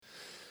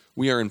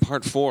We are in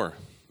part 4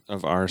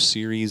 of our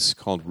series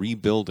called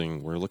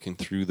Rebuilding. We're looking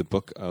through the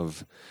book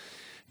of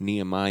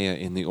Nehemiah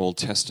in the Old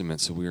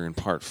Testament, so we're in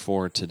part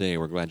 4 today.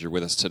 We're glad you're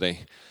with us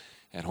today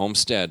at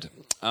Homestead.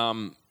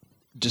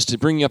 Just to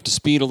bring you up to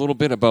speed a little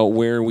bit about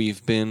where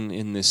we've been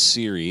in this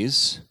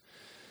series,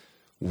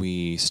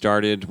 we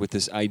started with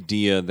this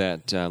idea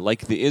that,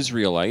 like the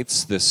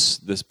Israelites,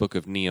 this book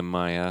of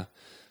Nehemiah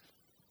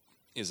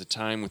is a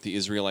time with the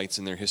Israelites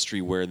in their history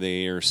where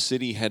their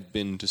city had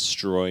been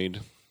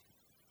destroyed.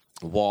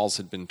 The walls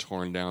had been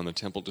torn down, the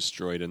temple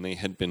destroyed, and they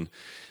had been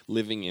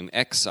living in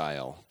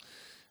exile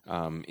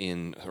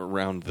in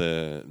around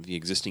the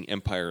existing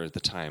empire at the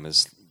time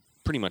as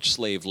pretty much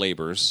slave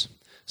laborers.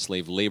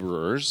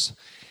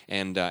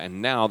 And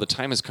now the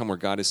time has come where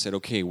God has said,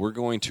 okay, we're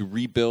going to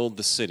rebuild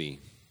the city.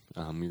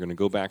 You're going to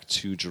go back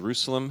to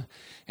Jerusalem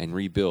and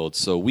rebuild.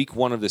 So week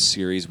 1 of this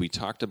series, we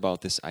talked about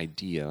this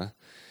idea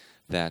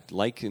that,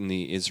 like in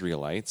the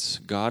Israelites,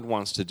 God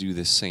wants to do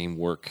this same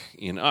work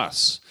in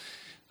us.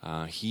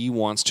 He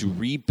wants to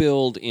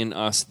rebuild in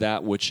us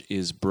that which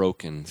is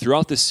broken.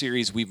 Throughout this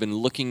series, we've been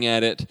looking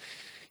at it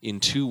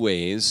in 2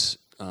 ways.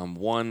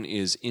 One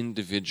is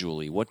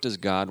individually. What does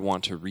God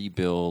want to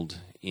rebuild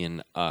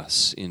in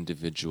us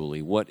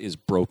individually? What is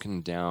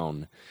broken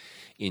down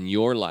in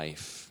your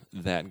life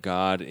that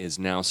God is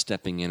now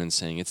stepping in and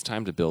saying, it's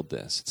time to build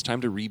this. It's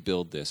time to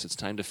rebuild this. It's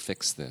time to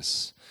fix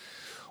this.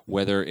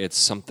 Whether it's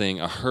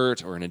something, a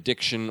hurt or an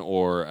addiction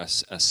or a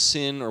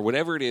sin or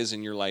whatever it is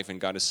in your life,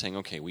 and God is saying,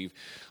 okay, we've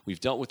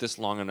dealt with this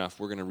long enough.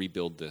 We're going to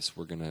rebuild this.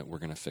 We're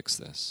going to fix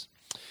this.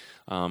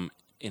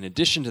 In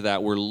addition to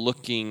that, we're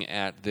looking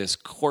at this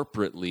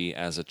corporately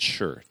as a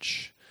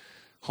church.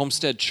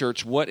 Homestead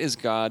Church, what is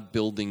God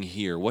building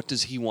here? What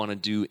does He want to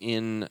do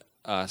in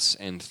us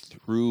and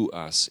through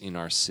us in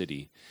our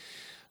city?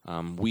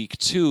 Week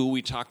 2,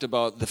 we talked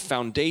about the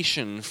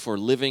foundation for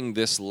living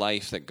this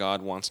life that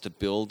God wants to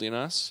build in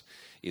us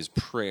is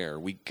prayer.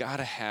 We got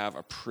to have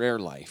a prayer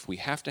life. We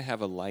have to have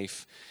a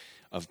life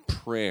of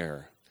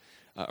prayer,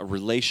 a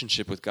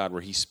relationship with God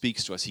where He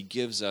speaks to us. He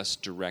gives us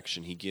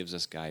direction. He gives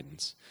us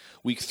guidance.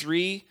 Week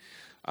 3,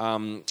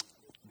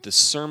 the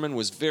sermon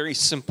was very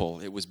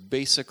simple. It was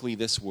basically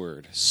this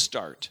word,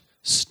 start.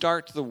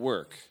 Start the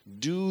work.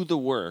 Do the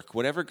work.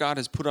 Whatever God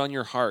has put on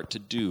your heart to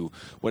do,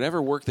 whatever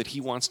work that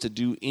He wants to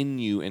do in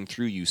you and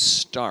through you,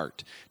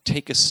 start.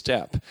 Take a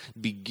step.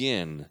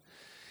 Begin.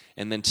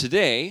 And then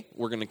today,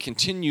 we're going to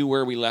continue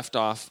where we left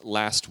off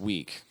last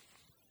week.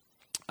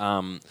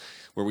 Where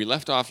we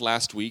left off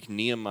last week,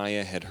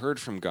 Nehemiah had heard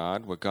from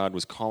God what God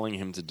was calling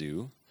him to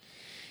do.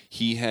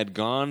 He had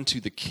gone to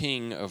the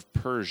king of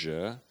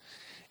Persia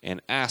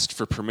and asked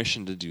for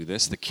permission to do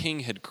this. The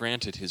king had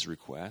granted his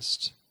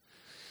request.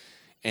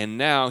 And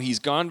now he's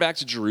gone back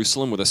to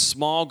Jerusalem with a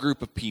small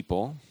group of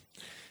people.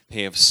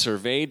 They have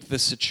surveyed the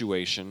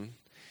situation,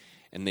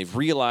 and they've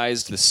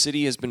realized the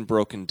city has been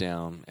broken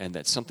down and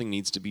that something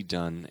needs to be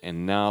done,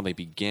 and now they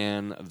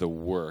began the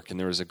work. And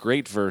there was a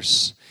great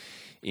verse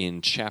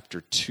in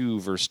chapter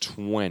 2, verse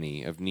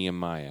 20 of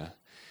Nehemiah,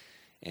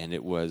 and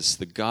it was,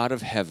 the God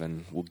of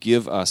heaven will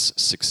give us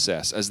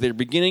success. As they're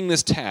beginning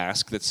this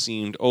task that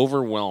seemed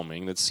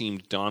overwhelming, that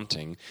seemed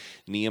daunting,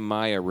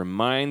 Nehemiah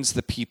reminds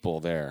the people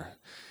there,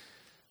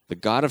 the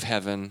God of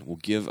heaven will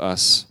give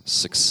us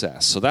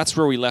success. So that's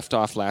where we left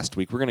off last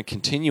week. We're going to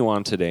continue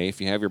on today.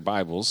 If you have your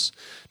Bibles,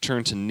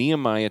 turn to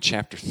Nehemiah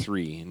chapter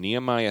 3.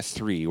 Nehemiah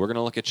 3. We're going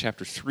to look at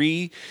chapter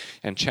 3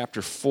 and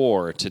chapter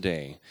 4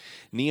 today.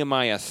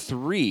 Nehemiah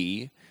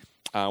 3,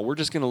 we're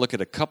just going to look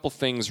at a couple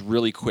things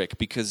really quick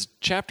because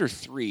chapter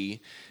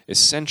 3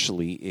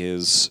 essentially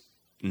is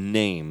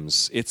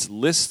names. It's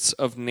lists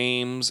of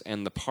names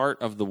and the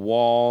part of the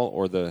wall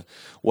or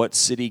what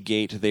city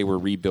gate they were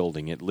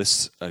rebuilding. It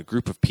lists a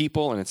group of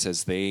people and it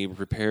says they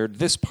repaired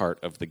this part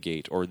of the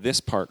gate or this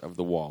part of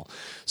the wall.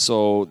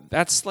 So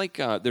that's like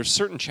there's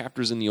certain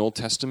chapters in the Old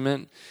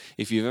Testament,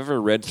 if you've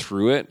ever read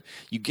through it,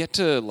 you get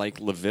to like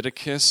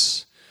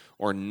Leviticus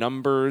or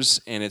Numbers,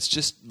 and it's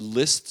just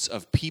lists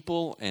of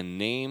people and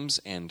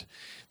names and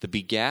the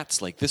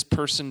begats, like this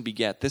person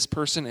begat this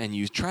person, and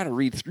you try to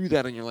read through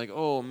that and you're like,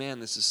 oh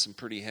man, this is some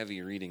pretty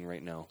heavy reading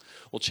right now.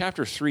 Well,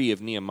 chapter 3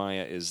 of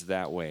Nehemiah is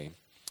that way.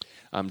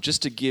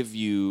 Just to give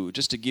you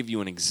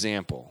an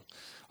example,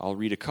 I'll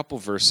read a couple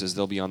verses.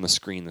 They'll be on the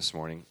screen this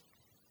morning.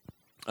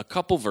 A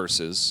couple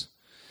verses,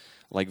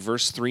 like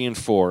verse 3 and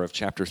 4 of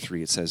chapter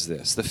 3, it says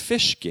this: the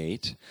fish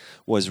gate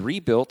was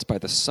rebuilt by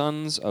the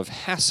sons of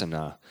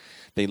Hassenaah.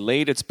 They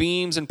laid its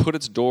beams and put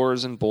its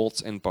doors and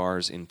bolts and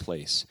bars in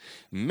place.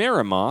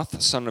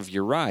 Meremoth, son of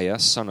Uriah,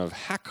 son of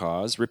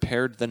Hakkoz,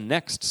 repaired the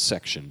next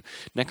section.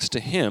 Next to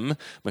him,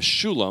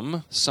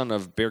 Meshullam, son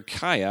of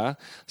Berechiah,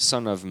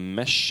 son of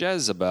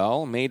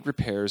Meshezabel, made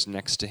repairs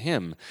next to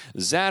him.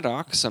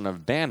 Zadok, son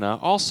of Bana,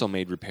 also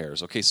made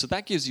repairs. Okay, so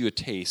that gives you a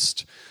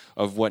taste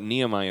of what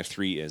Nehemiah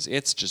 3 is.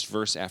 It's just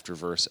verse after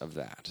verse of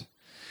that.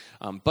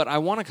 But I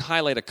want to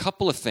highlight a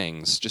couple of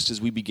things just as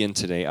we begin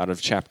today out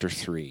of chapter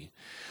 3.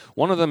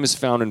 One of them is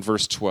found in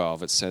verse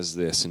 12. It says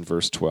this in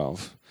verse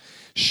 12.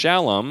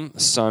 Shallum,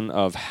 son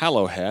of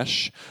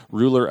Halohesh,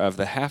 ruler of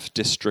the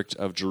half-district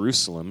of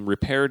Jerusalem,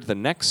 repaired the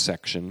next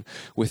section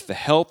with the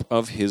help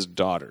of his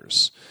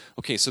daughters.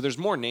 Okay, so there's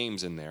more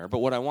names in there, but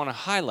what I want to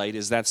highlight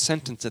is that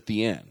sentence at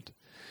the end.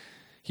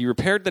 He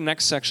repaired the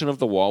next section of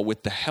the wall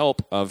with the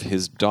help of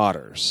his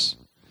daughters.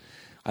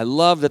 I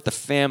love that the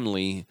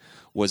family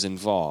was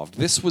involved.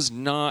 This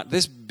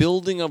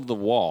building of the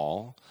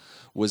wall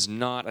was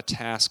not a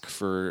task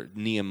for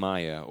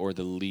Nehemiah or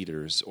the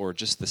leaders or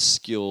just the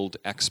skilled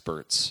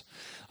experts.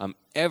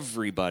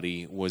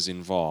 Everybody was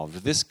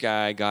involved. This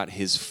guy got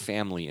his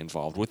family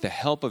involved. With the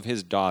help of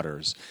his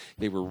daughters,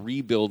 they were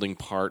rebuilding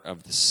part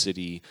of the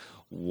city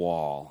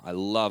wall. I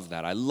love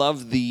that. I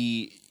love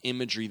the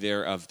imagery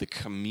there of the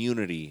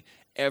community,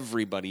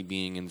 everybody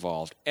being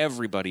involved.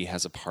 Everybody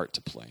has a part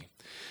to play.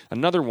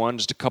 Another one,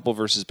 just a couple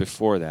verses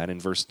before that, in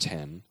verse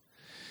 10.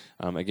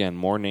 Again,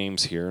 more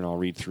names here, and I'll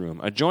read through them.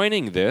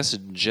 Adjoining this,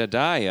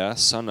 Jedaiah,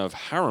 son of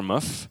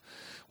Harumph,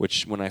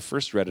 which when I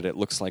first read it, it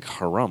looks like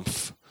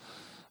Harumph,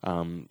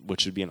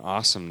 which would be an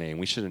awesome name.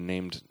 We should have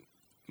named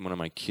one of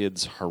my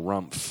kids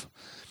Harumph.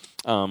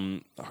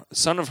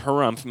 Son of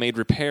Harumph made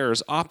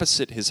repairs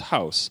opposite his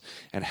house,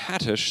 and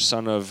Hattush,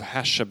 son of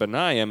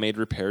Hashabaniah, made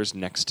repairs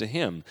next to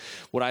him.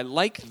 What I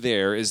like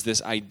there is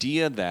this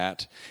idea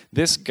that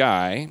this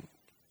guy,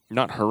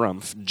 not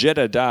Harumph,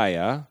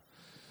 Jedaiah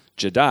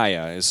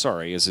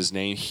is his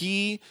name.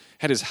 He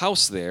had his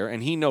house there,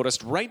 and he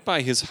noticed right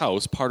by his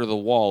house part of the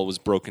wall was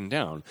broken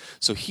down.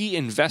 So he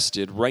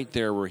invested right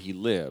there where he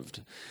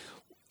lived.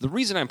 The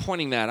reason I'm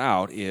pointing that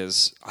out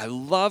is I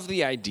love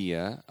the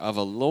idea of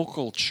a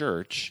local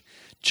church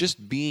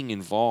just being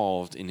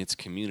involved in its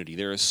community.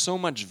 There is so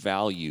much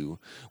value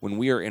when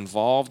we are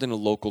involved in a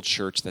local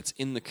church that's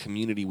in the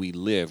community we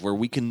live, where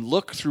we can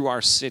look through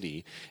our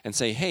city and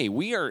say, hey,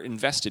 we are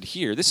invested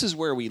here. This is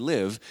where we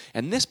live,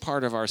 and this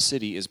part of our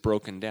city is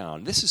broken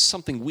down. This is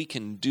something we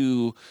can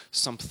do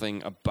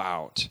something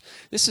about.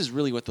 This is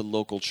really what the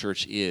local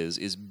church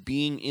is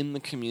being in the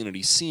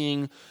community,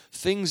 seeing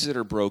things that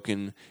are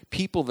broken,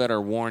 people that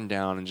are worn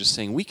down, and just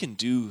saying, we can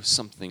do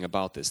something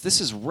about this. This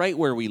is right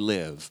where we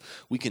live.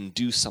 We can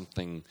do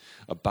something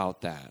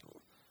about that.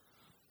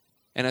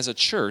 And as a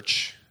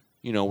church,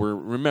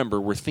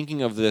 we're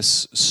thinking of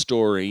this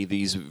story,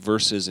 these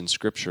verses in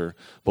Scripture,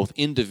 both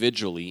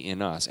individually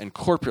in us and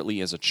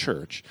corporately as a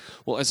church.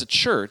 Well, as a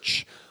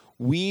church,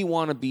 we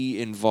want to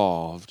be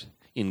involved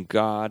in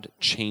God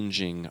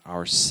changing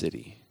our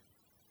city.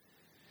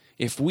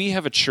 If we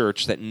have a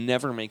church that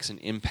never makes an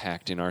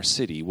impact in our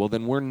city, well,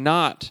 then we're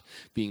not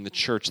being the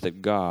church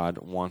that God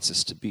wants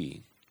us to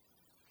be.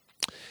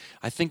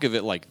 I think of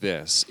it like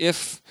this.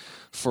 If,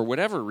 for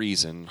whatever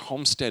reason,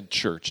 Homestead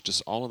Church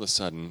just all of a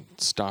sudden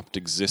stopped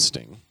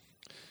existing,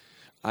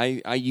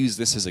 I use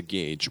this as a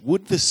gauge.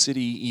 Would the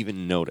city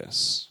even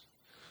notice?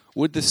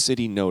 Would the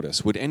city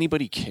notice? Would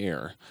anybody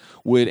care?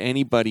 Would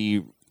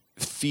anybody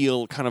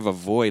feel kind of a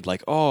void,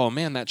 like, oh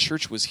man, that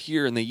church was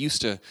here and they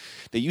used to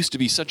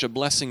be such a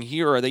blessing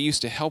here, or they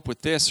used to help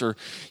with this, or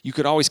you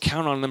could always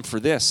count on them for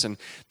this. And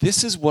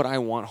this is what I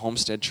want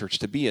Homestead Church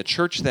to be, a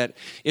church that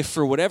if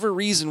for whatever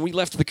reason we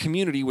left the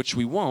community, which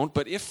we won't,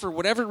 but if for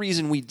whatever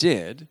reason we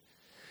did,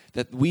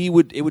 that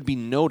it would be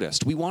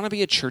noticed. We want to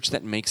be a church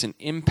that makes an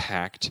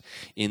impact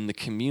in the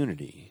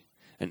community.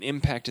 An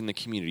impact in the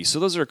community. So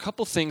those are a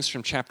couple things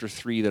from chapter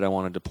 3 that I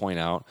wanted to point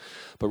out.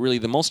 But really,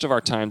 the most of our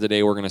time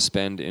today we're going to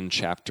spend in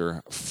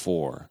chapter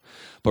 4.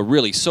 But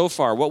really, so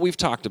far, what we've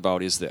talked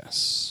about is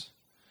this.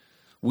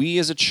 We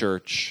as a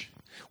church,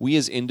 we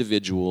as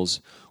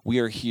individuals, we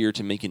are here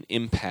to make an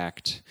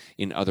impact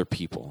in other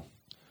people.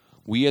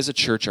 We as a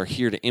church are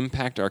here to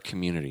impact our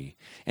community.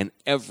 And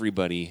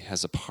everybody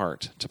has a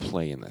part to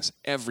play in this.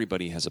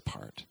 Everybody has a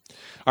part.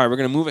 All right, we're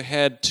going to move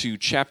ahead to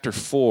chapter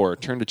 4.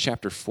 Turn to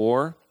chapter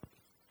 4.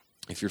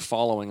 If you're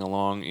following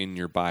along in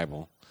your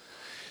Bible.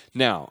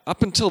 Now,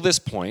 up until this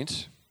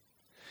point,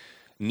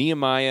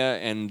 Nehemiah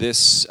and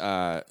this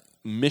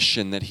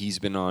mission that he's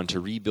been on to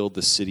rebuild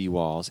the city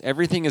walls,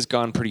 everything has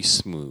gone pretty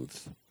smooth.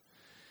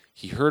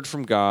 He heard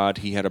from God.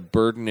 He had a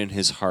burden in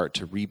his heart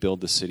to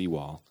rebuild the city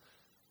wall.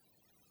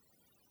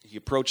 He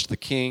approached the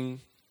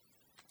king.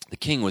 The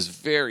king was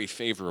very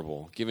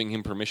favorable, giving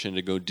him permission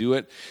to go do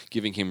it,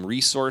 giving him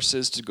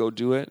resources to go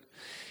do it.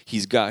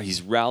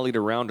 He's rallied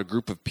around a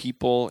group of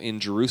people in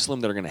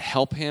Jerusalem that are going to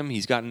help him.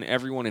 He's gotten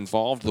everyone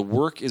involved. The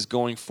work is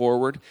going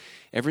forward.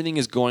 Everything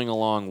is going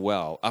along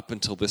well up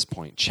until this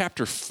point.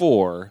 Chapter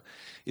 4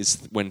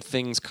 is when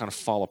things kind of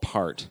fall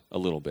apart a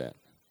little bit.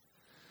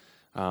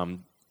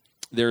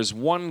 There's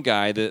one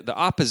guy, the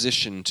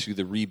opposition to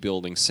the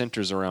rebuilding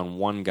centers around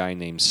one guy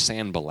named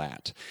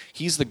Sanballat.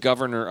 He's the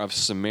governor of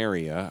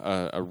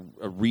Samaria,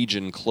 a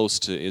region close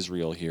to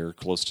Israel here,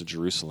 close to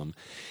Jerusalem.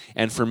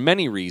 And for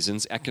many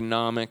reasons,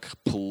 economic,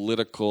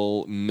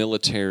 political,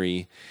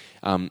 military,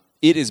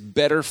 it is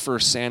better for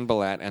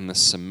Sanballat and the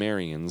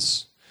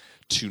Samaritans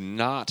to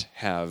not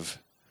have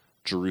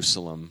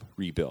Jerusalem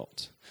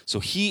rebuilt. So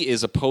he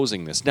is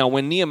opposing this. Now,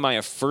 when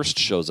Nehemiah first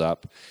shows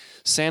up,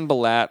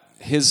 Sanballat,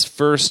 his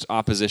first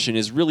opposition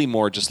is really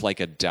more just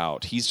like a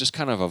doubt. He's just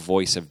kind of a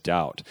voice of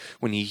doubt.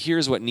 When he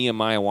hears what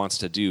Nehemiah wants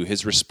to do,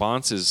 his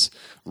response is,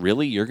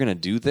 really, you're going to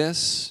do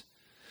this?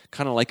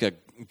 Kind of like a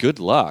good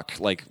luck.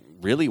 Like,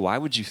 really, why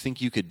would you think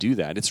you could do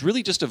that? It's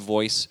really just a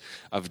voice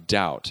of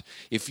doubt.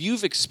 If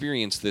you've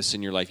experienced this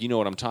in your life, you know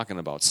what I'm talking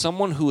about.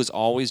 Someone who is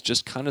always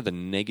just kind of the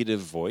negative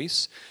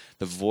voice,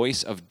 the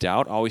voice of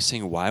doubt, always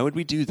saying, why would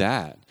we do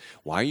that?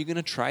 Why are you going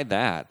to try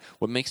that?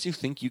 What makes you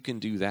think you can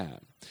do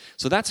that?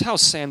 So that's how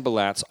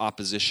Sanballat's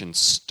opposition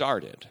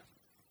started.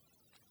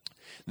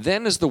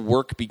 Then as the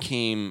work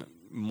became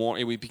more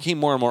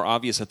and more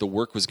obvious that the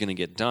work was going to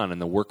get done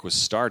and the work was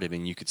started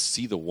and you could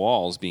see the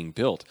walls being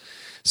built,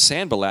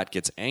 Sanballat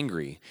gets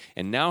angry,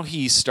 and now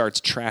he starts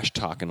trash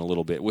talking a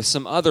little bit with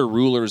some other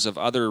rulers of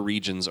other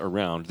regions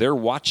around. They're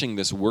watching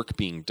this work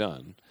being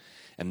done,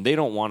 and they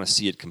don't want to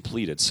see it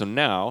completed. So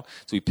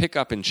we pick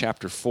up in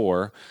chapter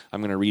 4. I'm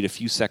going to read a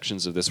few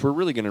sections of this. We're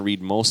really going to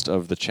read most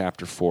of the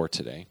chapter 4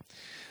 today.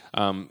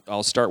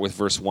 I'll start with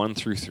verse 1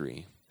 through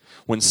 3.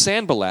 When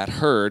Sanballat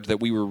heard that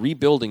we were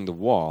rebuilding the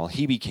wall,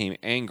 he became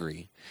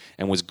angry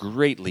and was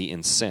greatly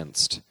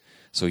incensed.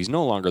 So he's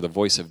no longer the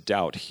voice of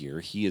doubt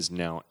here. He is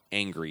now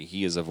angry.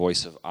 He is a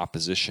voice of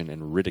opposition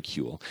and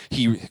ridicule.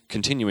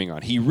 Continuing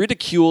on, he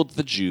ridiculed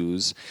the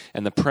Jews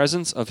and the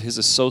presence of his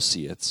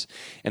associates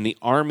and the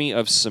army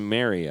of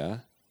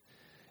Samaria,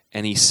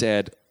 and he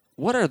said,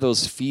 what are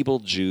those feeble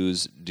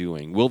Jews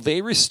doing? Will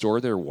they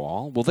restore their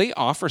wall? Will they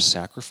offer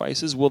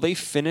sacrifices? Will they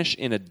finish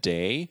in a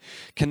day?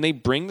 Can they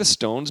bring the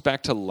stones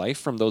back to life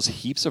from those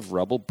heaps of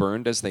rubble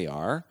burned as they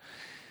are?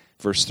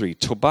 Verse 3,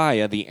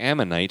 Tobiah the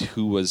Ammonite,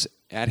 who was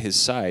at his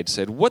side,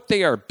 said, what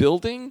they are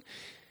building,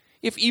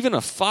 if even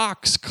a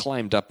fox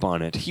climbed up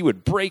on it, he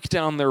would break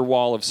down their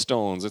wall of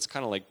stones. It's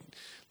kind of like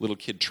little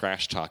kid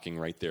trash talking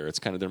right there. It's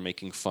kind of they're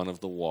making fun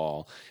of the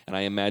wall. And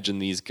I imagine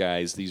these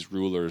guys, these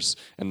rulers,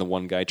 and the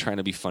one guy trying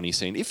to be funny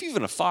saying, if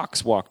even a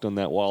fox walked on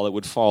that wall, it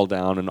would fall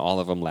down, and all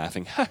of them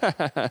laughing.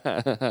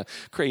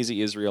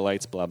 Crazy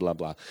Israelites, blah, blah,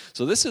 blah.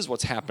 So this is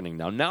what's happening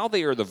now. Now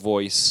they are the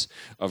voice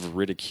of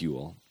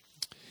ridicule.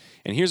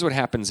 And here's what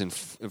happens in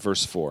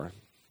verse 4.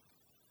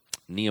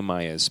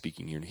 Nehemiah is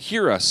speaking here.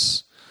 Hear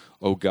us,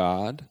 O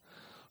God,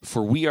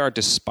 for we are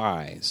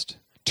despised.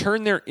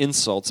 Turn their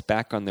insults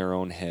back on their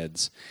own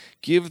heads.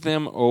 Give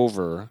them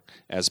over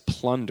as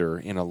plunder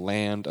in a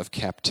land of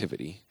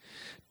captivity.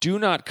 Do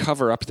not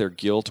cover up their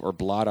guilt or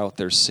blot out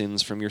their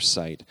sins from your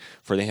sight,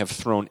 for they have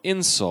thrown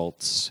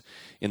insults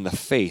in the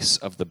face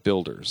of the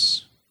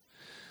builders.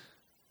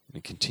 And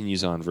it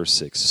continues on, verse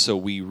 6. So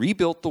we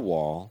rebuilt the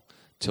wall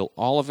till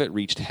all of it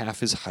reached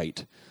half its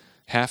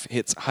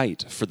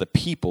height, for the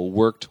people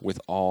worked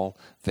with all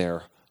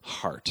their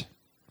heart.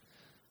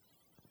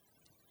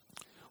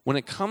 When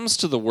it comes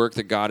to the work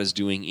that God is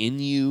doing in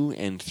you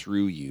and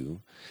through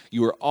you,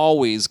 you are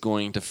always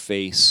going to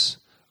face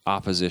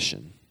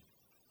opposition.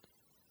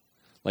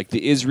 Like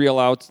the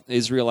Israelites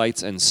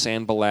and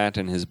Sanballat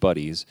and his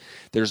buddies,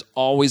 there's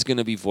always going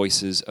to be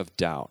voices of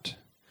doubt.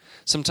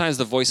 Sometimes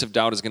the voice of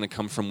doubt is going to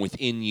come from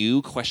within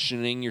you,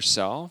 questioning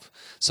yourself.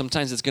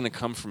 Sometimes it's going to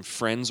come from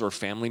friends or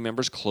family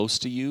members close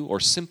to you, or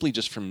simply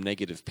just from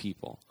negative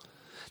people.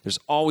 There's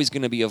always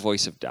going to be a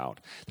voice of doubt.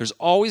 There's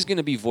always going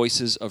to be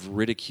voices of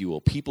ridicule,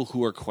 people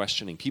who are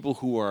questioning, people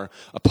who are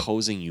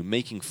opposing you,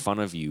 making fun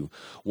of you,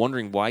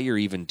 wondering why you're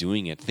even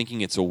doing it,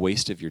 thinking it's a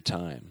waste of your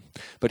time.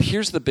 But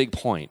here's the big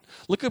point.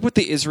 Look at what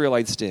the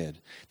Israelites did.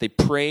 They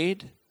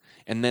prayed,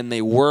 and then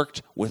they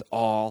worked with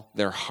all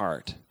their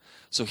heart.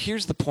 So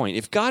here's the point.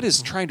 If God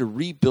is trying to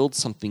rebuild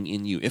something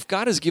in you, if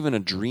God has given a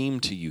dream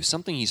to you,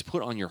 something he's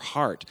put on your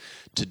heart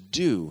to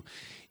do,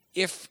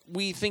 if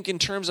we think in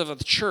terms of a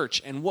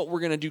church and what we're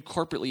going to do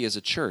corporately as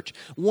a church,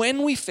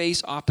 when we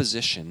face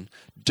opposition,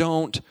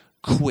 don't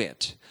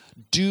quit.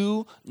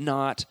 Do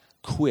not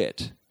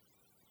quit.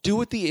 Do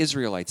what the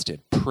Israelites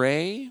did.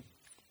 Pray,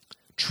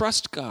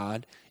 trust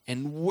God,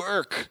 and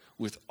work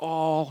with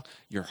all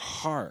your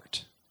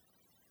heart.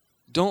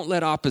 Don't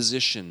let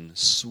opposition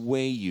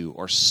sway you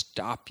or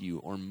stop you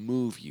or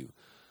move you.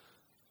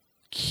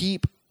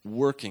 Keep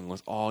working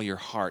with all your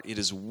heart. It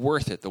is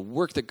worth it. The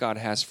work that God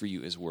has for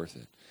you is worth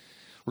it.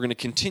 We're going to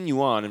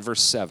continue on in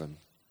verse 7.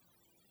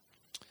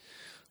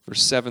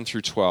 Verse 7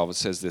 through 12, it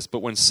says this,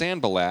 But when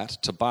Sanballat,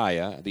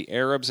 Tobiah, the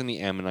Arabs and the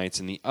Ammonites,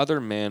 and the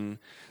other men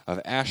of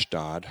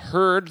Ashdod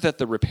heard that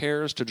the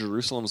repairs to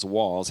Jerusalem's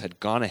walls had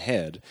gone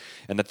ahead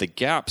and that the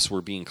gaps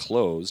were being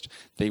closed,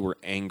 they were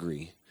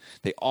angry.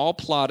 They all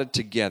plotted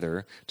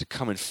together to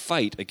come and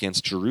fight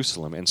against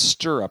Jerusalem and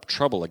stir up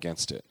trouble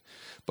against it.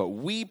 But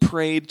we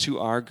prayed to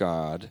our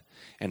God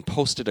and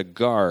posted a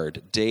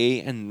guard day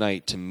and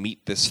night to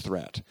meet this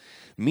threat.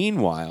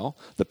 Meanwhile,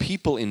 the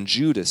people in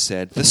Judah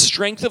said, The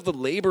strength of the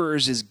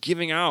laborers is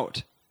giving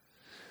out.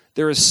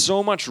 There is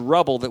so much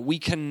rubble that we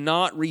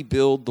cannot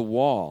rebuild the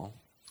wall.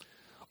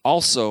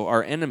 Also,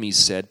 our enemies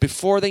said,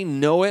 Before they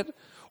know it,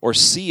 or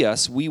see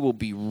us, we will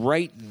be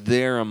right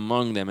there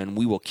among them, and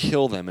we will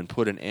kill them and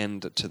put an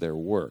end to their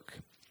work."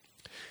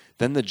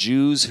 Then the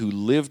Jews who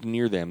lived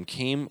near them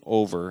came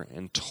over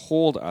and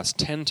told us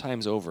 10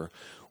 times over,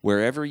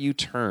 "Wherever you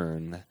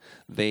turn,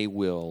 they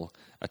will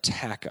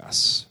attack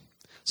us."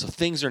 So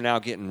things are now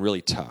getting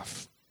really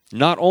tough.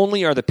 Not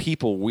only are the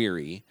people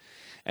weary,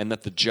 and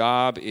that the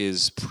job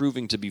is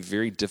proving to be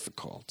very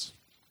difficult,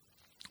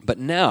 but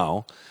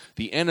now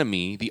the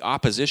enemy, the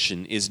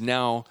opposition, is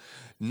now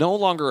no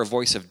longer a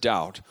voice of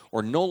doubt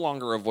or no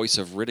longer a voice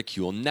of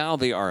ridicule. Now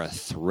they are a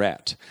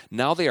threat.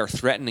 Now they are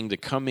threatening to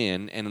come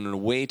in, and in a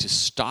way to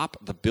stop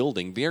the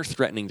building, they are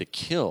threatening to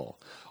kill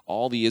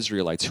all the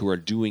Israelites who are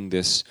doing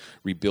this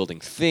rebuilding.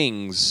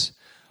 Things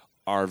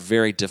are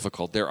very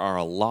difficult. There are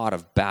a lot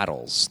of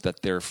battles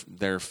that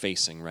they're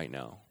facing right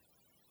now.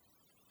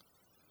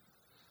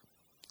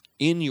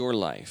 In your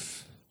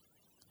life,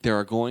 there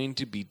are going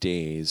to be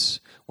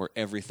days where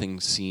everything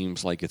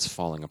seems like it's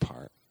falling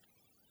apart,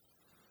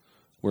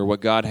 where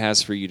what God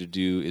has for you to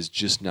do is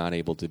just not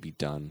able to be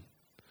done,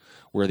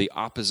 where the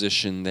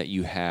opposition that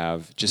you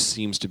have just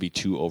seems to be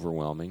too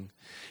overwhelming.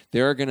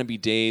 There are going to be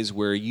days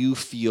where you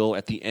feel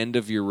at the end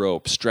of your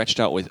rope, stretched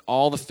out with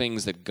all the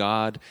things that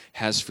God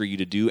has for you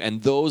to do.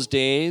 And those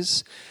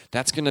days,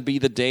 that's going to be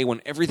the day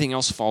when everything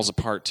else falls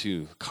apart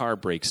too. Car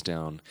breaks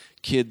down,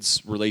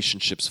 kids'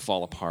 relationships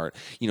fall apart.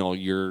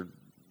 Your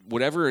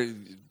whatever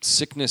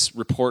sickness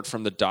report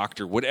from the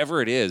doctor,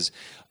 whatever it is.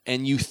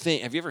 And you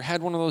think, have you ever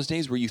had one of those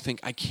days where you think,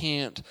 I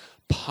can't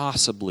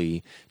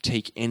possibly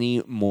take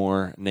any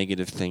more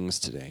negative things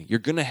today? You're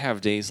going to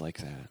have days like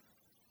that.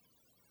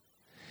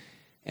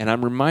 And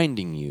I'm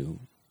reminding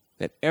you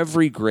that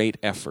every great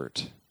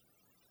effort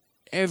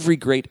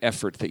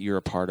that you're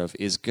a part of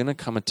is going to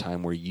come a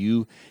time where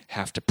you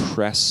have to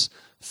press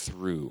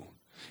through.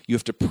 You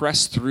have to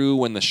press through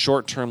when the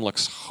short term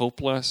looks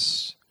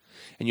hopeless,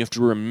 and you have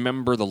to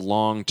remember the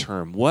long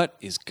term. What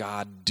is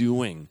God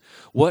doing?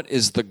 What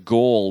is the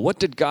goal? What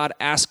did God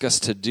ask us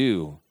to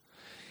do?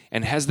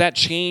 And has that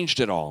changed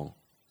at all?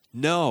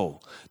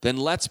 No. Then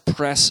let's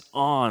press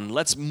on.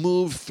 Let's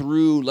move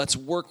through. Let's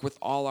work with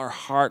all our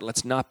heart.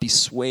 Let's not be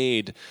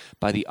swayed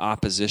by the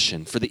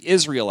opposition. For the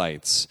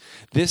Israelites,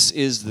 this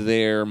is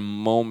their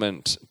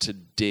moment to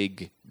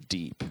dig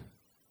deep,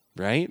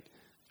 right?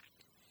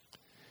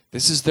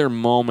 This is their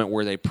moment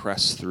where they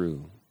press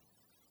through,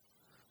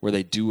 where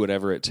they do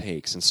whatever it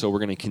takes. And so we're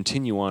going to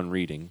continue on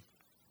reading.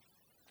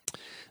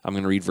 I'm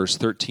going to read verse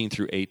 13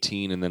 through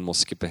 18, and then we'll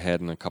skip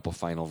ahead in a couple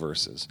final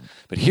verses.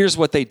 But here's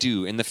what they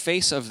do. In the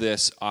face of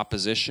this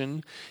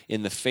opposition,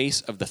 in the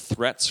face of the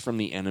threats from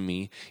the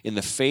enemy, in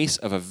the face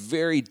of a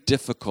very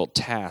difficult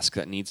task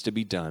that needs to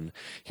be done,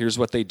 here's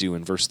what they do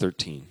in verse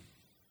 13.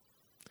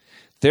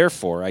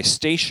 "Therefore, I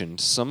stationed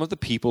some of the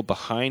people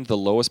behind the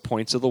lowest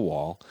points of the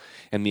wall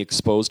and the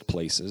exposed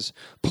places,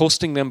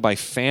 posting them by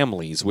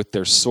families with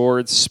their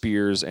swords,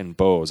 spears, and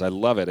bows." I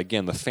love it.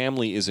 Again, the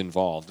family is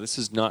involved. This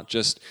is not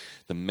just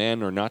the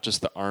men or not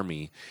just the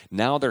army.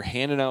 Now they're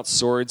handing out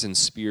swords and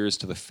spears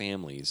to the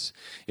families.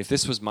 If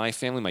this was my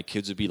family, my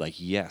kids would be like,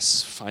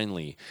 yes,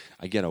 finally,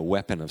 I get a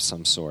weapon of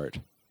some sort.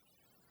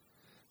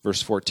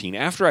 Verse 14,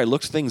 "After I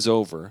looked things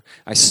over,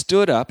 I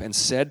stood up and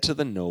said to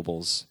the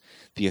nobles,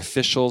 the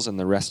officials, and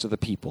the rest of the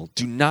people,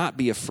 'Do not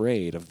be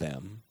afraid of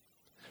them.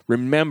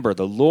 Remember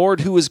the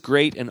Lord who is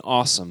great and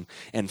awesome,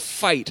 and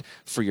fight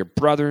for your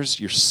brothers,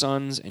 your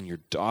sons, and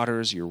your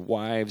daughters, your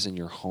wives, and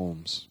your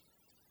homes.'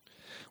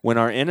 When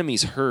our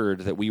enemies heard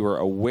that we were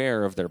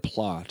aware of their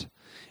plot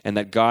and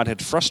that God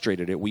had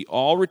frustrated it, we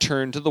all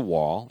returned to the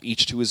wall,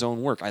 each to his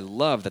own work." I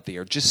love that they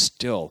are just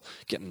still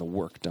getting the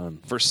work done.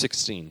 Verse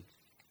 16,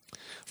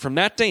 "From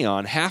that day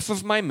on, half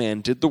of my men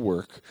did the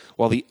work,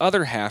 while the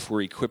other half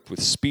were equipped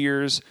with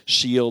spears,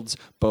 shields,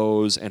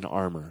 bows, and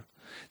armor.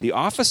 The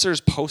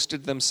officers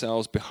posted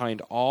themselves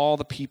behind all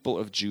the people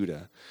of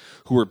Judah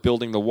who were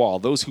building the wall.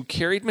 Those who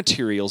carried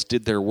materials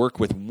did their work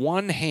with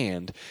one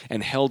hand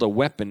and held a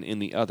weapon in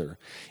the other.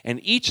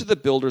 And each of the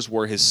builders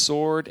wore his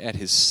sword at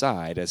his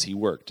side as he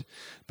worked.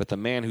 But the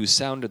man who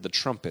sounded the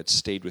trumpet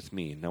stayed with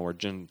me." Now we're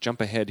jump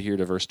ahead here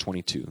to verse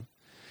 22.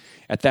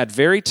 At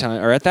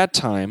that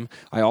time,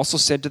 I also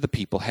said to the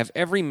people, "Have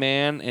every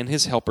man and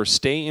his helper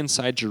stay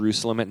inside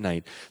Jerusalem at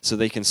night, so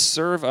they can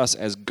serve us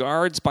as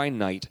guards by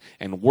night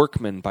and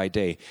workmen by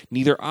day.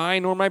 Neither I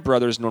nor my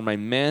brothers nor my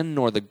men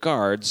nor the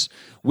guards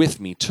with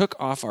me took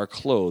off our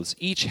clothes.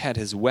 Each had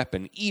his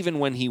weapon, even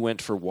when he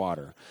went for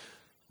water."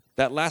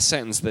 That last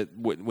sentence that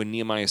when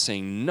Nehemiah is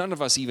saying, none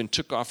of us even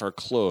took off our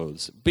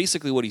clothes,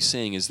 basically what he's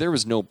saying is there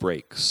was no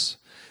breaks.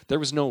 There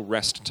was no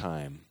rest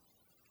time.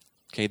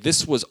 Okay,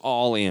 this was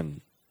all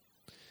in.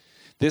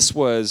 This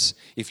was,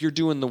 if you're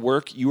doing the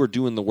work, you are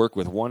doing the work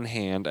with one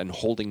hand and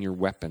holding your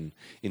weapon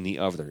in the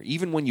other.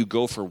 Even when you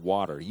go for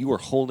water, you are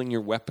holding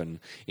your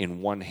weapon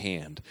in one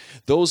hand.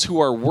 Those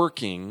who are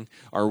working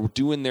are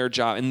doing their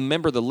job. And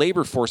remember, the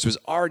labor force was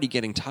already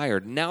getting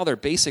tired. Now they're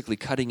basically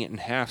cutting it in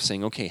half,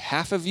 saying, okay,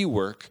 half of you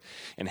work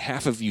and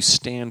half of you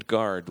stand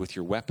guard with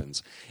your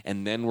weapons.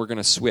 And then we're going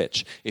to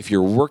switch. If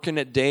you're working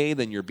at day,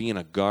 then you're being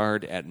a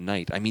guard at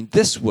night. I mean,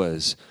 this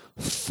was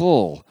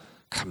full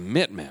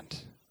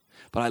commitment.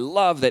 But I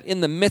love that in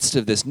the midst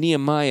of this,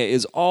 Nehemiah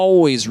is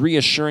always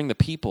reassuring the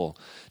people,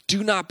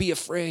 do not be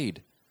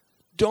afraid.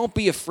 Don't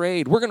be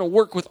afraid. We're going to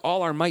work with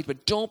all our might,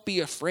 but don't be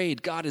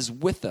afraid. God is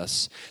with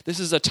us. This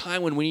is a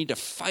time when we need to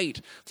fight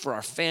for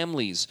our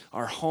families,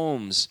 our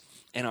homes,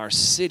 and our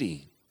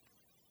city.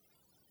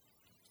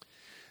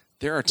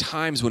 There are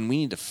times when we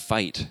need to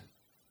fight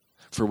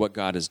for what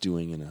God is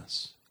doing in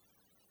us.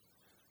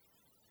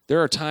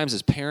 There are times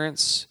as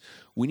parents,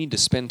 we need to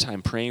spend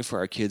time praying for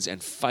our kids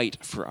and fight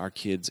for our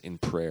kids in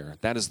prayer.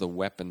 That is the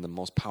weapon, the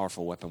most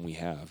powerful weapon we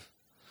have.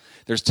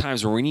 There's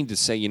times where we need to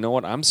say, you know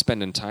what, I'm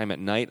spending time at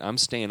night, I'm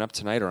staying up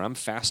tonight, or I'm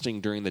fasting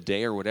during the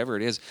day, or whatever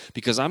it is,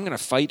 because I'm going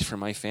to fight for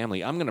my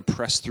family. I'm going to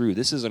press through.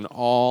 This is an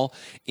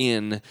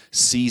all-in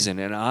season,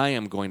 and I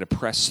am going to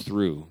press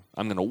through.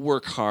 I'm going to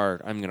work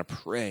hard. I'm going to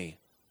pray.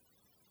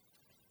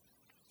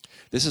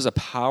 This is a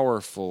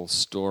powerful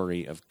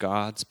story of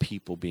God's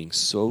people being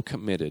so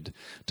committed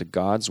to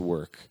God's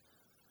work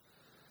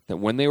that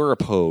when they were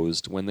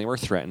opposed, when they were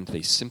threatened,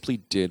 they simply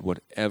did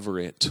whatever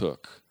it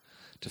took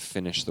to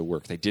finish the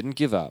work. They didn't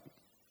give up.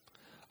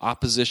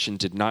 Opposition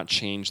did not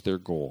change their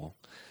goal.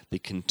 They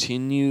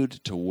continued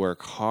to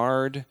work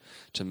hard,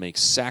 to make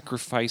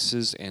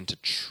sacrifices, and to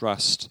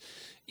trust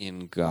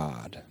in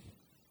God.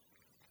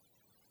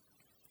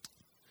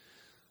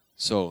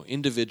 So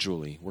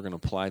individually, we're going to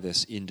apply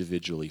this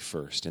individually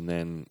first, and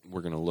then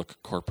we're going to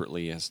look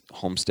corporately as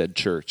Homestead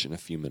Church in a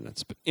few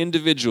minutes. But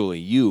individually,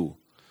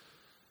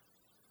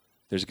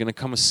 there's going to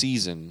come a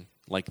season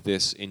like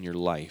this in your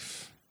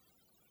life.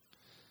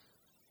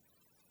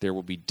 There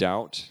will be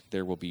doubt,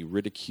 there will be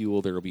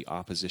ridicule, there will be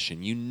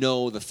opposition. You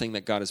know the thing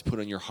that God has put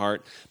on your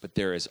heart, but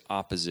there is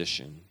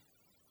opposition.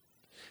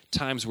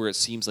 Times where it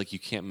seems like you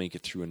can't make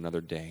it through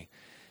another day.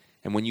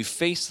 And when you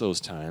face those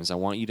times, I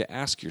want you to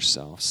ask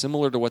yourself,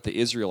 similar to what the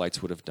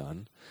Israelites would have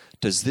done,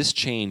 does this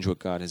change what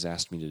God has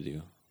asked me to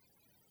do?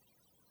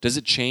 Does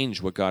it change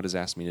what God has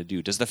asked me to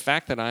do? Does the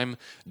fact that I'm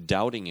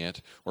doubting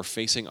it or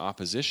facing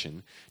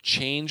opposition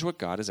change what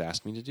God has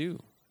asked me to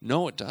do?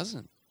 No, it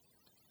doesn't.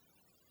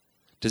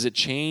 Does it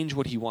change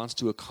what he wants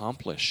to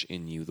accomplish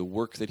in you, the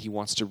work that he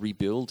wants to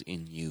rebuild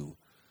in you?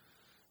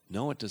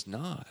 No, it does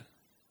not.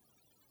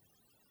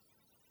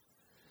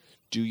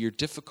 Do your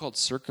difficult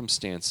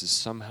circumstances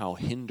somehow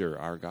hinder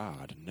our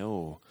God?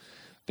 No,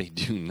 they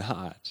do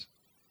not.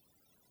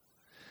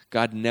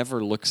 God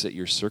never looks at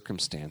your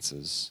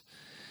circumstances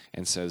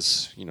and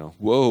says,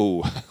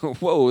 whoa,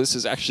 this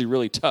is actually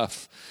really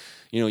tough.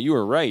 You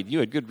were right. You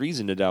had good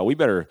reason to doubt. We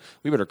better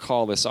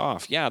call this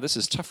off. Yeah, this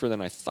is tougher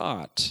than I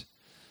thought.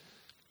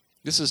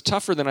 This is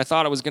tougher than I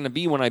thought it was going to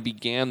be when I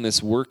began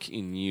this work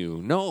in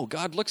you. No,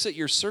 God looks at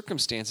your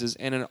circumstances,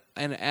 and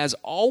as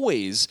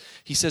always,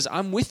 he says,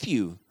 I'm with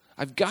you.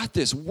 I've got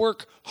this.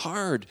 Work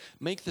hard.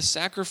 Make the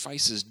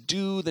sacrifices.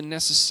 Do the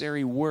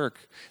necessary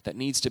work that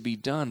needs to be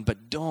done,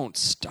 but don't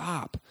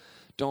stop.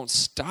 Don't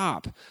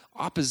stop.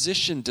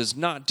 Opposition does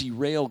not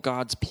derail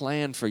God's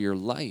plan for your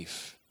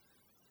life.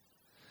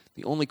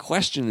 The only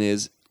question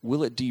is,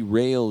 will it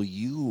derail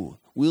you?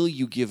 Will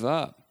you give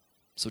up?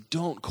 So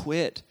don't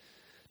quit.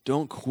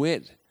 Don't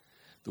quit.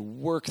 The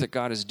work that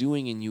God is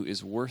doing in you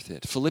is worth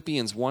it.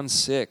 Philippians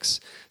 1:6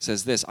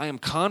 says this, I am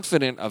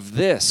confident of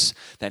this,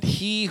 that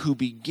he who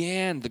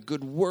began the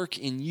good work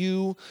in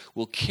you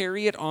will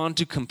carry it on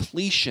to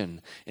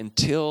completion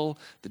until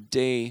the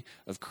day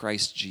of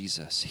Christ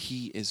Jesus.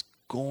 He is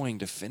going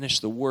to finish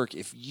the work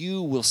if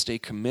you will stay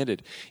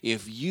committed,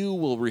 if you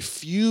will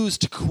refuse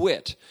to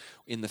quit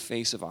in the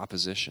face of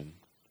opposition.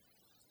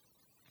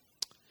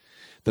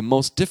 The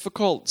most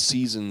difficult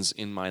seasons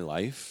in my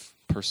life,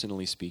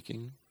 personally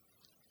speaking,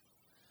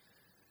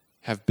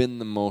 have been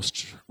the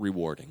most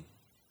rewarding.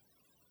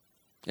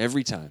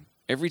 Every time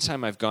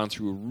I've gone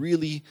through a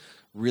really,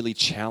 really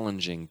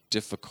challenging,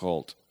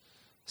 difficult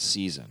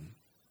season,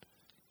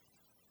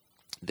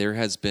 there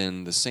has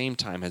been, the same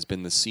time has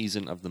been the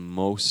season of the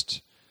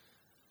most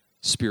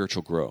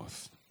spiritual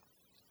growth.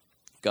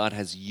 God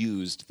has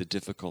used the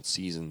difficult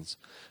seasons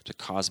to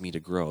cause me to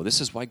grow.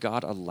 This is why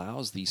God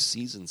allows these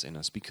seasons in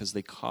us, because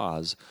they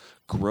cause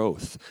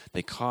growth.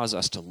 They cause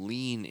us to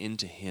lean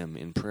into him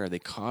in prayer. They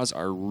cause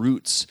our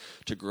roots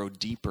to grow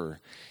deeper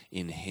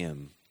in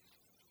him.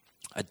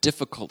 A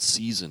difficult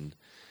season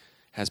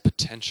has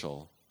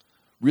potential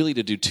really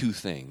to do two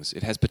things.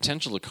 It has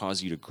potential to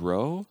cause you to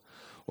grow,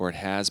 or it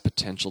has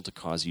potential to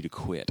cause you to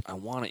quit. I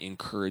want to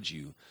encourage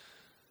you.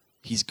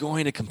 He's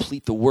going to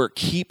complete the work.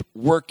 Keep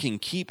working,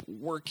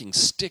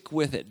 stick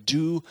with it.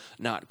 Do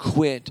not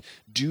quit.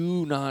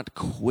 Do not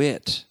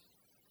quit.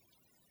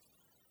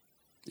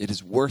 It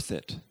is worth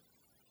it.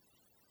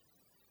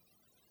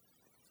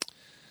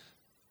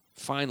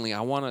 finally,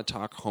 I want to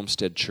talk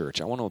Homestead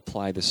Church. I want to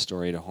apply this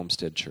story to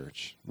Homestead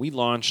Church. We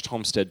launched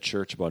Homestead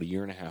Church about 1.5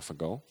 years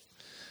ago.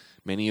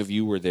 Many of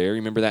you were there.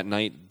 Remember that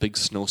night, big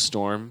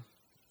snowstorm?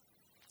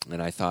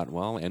 And I thought,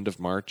 well, end of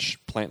March,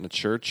 planting a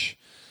church.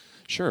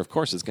 Sure, of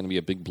course, it's going to be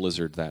a big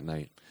blizzard that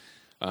night.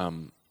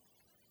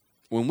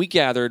 When we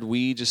gathered,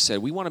 we just said,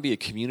 we want to be a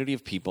community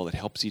of people that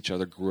helps each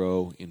other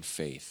grow in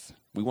faith.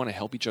 We want to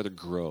help each other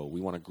grow.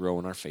 We want to grow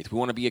in our faith. We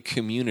want to be a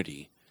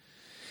community.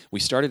 We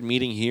started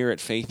meeting here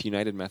at Faith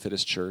United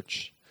Methodist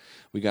Church.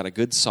 We got a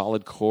good,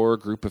 solid core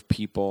group of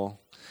people.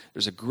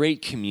 There's a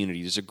great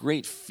community. There's a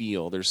great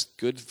feel. There's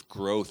good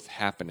growth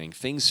happening.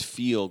 Things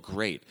feel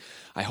great.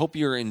 I hope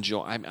you're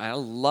enjoying. I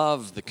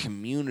love the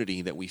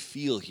community that we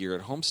feel here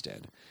at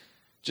Homestead.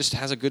 Just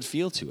has a good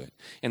feel to it.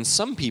 And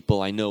some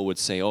people I know would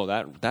say, oh,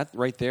 that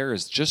right there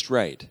is just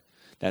right.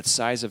 That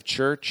size of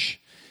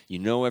church, you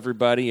know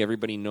everybody.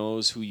 Everybody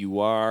knows who you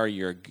are.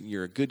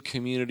 You're a good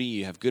community.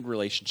 You have good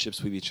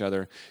relationships with each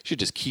other. You should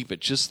just keep it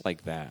just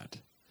like that.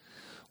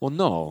 Well,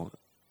 no.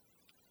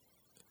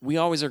 We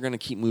always are going to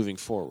keep moving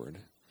forward.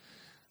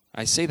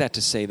 I say that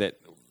to say that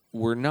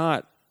we're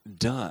not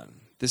done.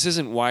 This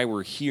isn't why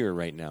we're here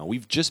right now.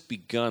 We've just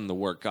begun the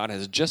work. God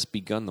has just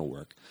begun the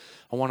work.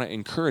 I want to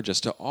encourage us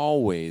to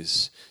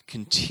always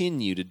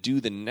continue to do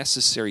the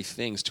necessary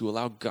things to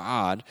allow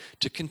God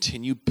to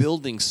continue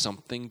building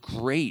something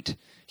great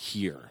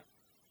here.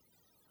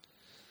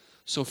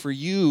 So for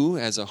you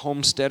as a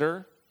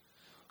homesteader,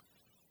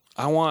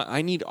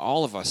 I need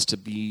all of us to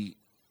be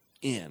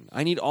in.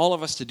 I need all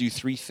of us to do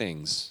 3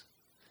 things.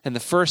 And the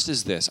first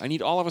is this. I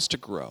need all of us to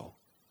grow.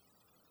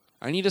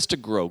 I need us to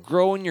grow.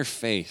 Grow in your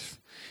faith,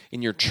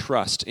 in your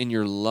trust, in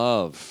your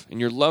love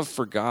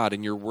for God,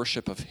 in your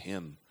worship of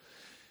Him.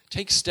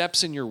 Take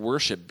steps in your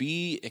worship.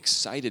 Be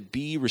excited.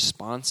 Be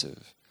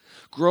responsive.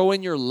 Grow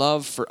in your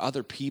love for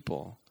other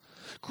people.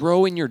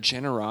 Grow in your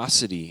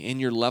generosity, in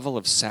your level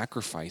of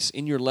sacrifice,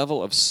 in your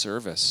level of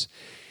service.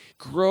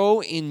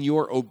 Grow in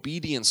your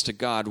obedience to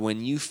God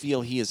when you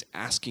feel He is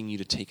asking you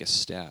to take a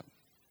step.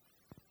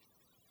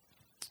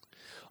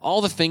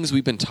 All the things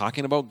we've been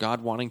talking about,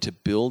 God wanting to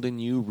build in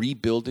you,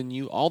 rebuild in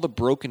you, all the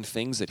broken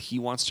things that He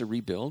wants to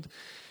rebuild,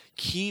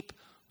 keep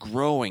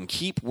growing,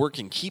 keep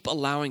working, keep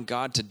allowing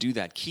God to do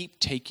that, keep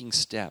taking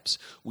steps.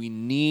 We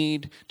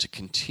need to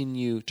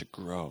continue to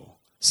grow.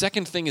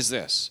 Second thing is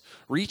this,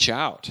 reach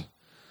out.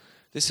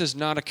 This is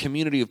not a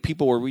community of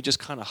people where we just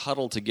kind of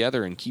huddle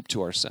together and keep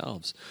to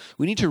ourselves.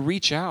 We need to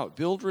reach out,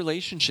 build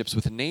relationships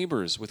with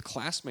neighbors, with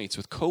classmates,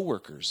 with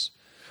coworkers.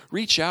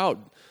 Reach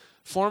out,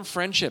 form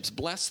friendships,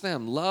 bless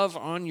them, love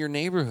on your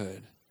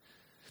neighborhood.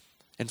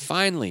 And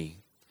finally,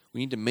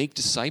 we need to make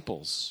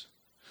disciples.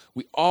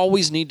 We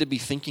always need to be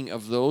thinking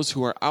of those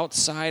who are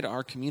outside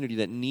our community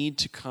that need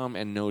to come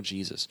and know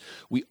Jesus.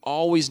 We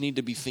always need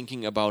to be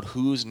thinking about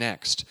who's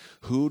next.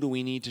 Who do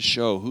we need to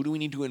show? Who do we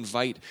need to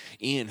invite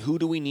in? Who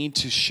do we need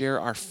to share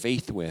our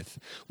faith with?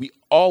 We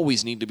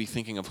always need to be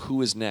thinking of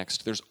who is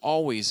next. There's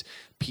always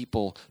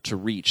people to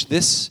reach.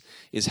 This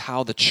is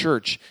how the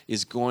church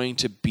is going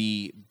to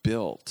be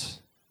built.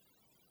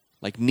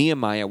 Like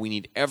Nehemiah, we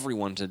need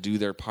everyone to do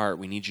their part.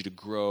 We need you to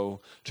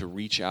grow, to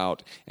reach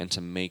out, and to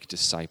make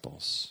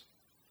disciples.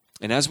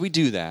 And as we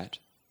do that,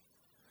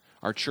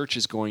 our church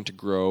is going to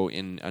grow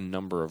in a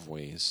number of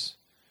ways.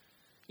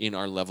 In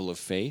our level of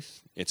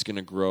faith, it's going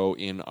to grow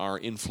in our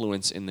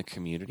influence in the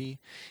community,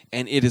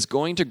 and it is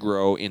going to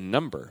grow in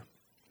number.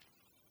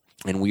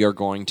 And we are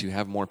going to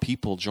have more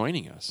people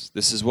joining us.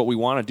 This is what we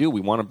want to do.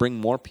 We want to bring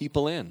more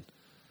people in.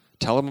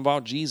 Tell them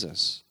about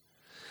Jesus.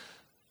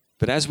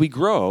 But as we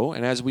grow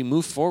and as we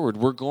move forward,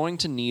 we're going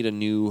to need a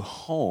new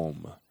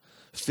home.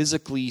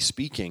 Physically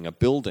speaking, a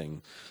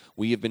building.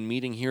 We have been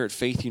meeting here at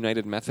Faith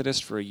United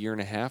Methodist for 1.5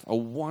 years, a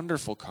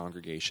wonderful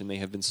congregation. They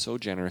have been so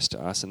generous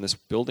to us, and this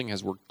building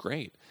has worked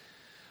great.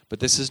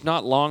 But this is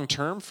not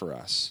long-term for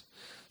us.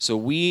 So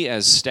we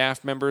as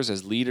staff members,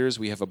 as leaders,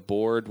 we have a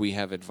board, we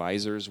have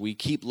advisors, we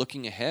keep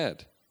looking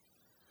ahead.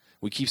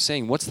 We keep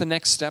saying, what's the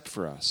next step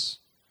for us?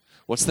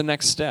 What's the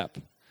next step?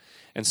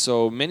 And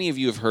so many of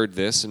you have heard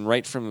this,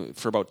 and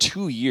for about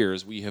 2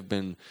 years, we have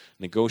been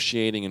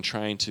negotiating and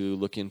trying to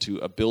look into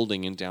a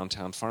building in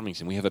downtown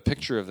Farmington. We have a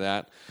picture of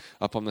that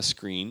up on the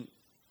screen.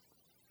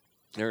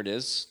 There it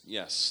is.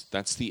 Yes,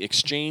 that's the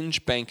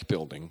Exchange Bank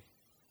building,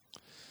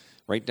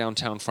 right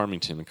downtown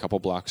Farmington, a couple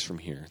blocks from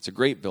here. It's a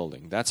great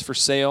building. That's for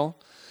sale.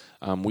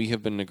 We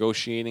have been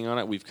negotiating on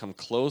it. We've come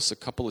close a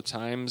couple of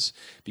times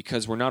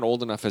because we're not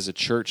old enough as a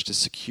church to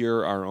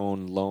secure our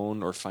own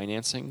loan or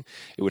financing.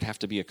 It would have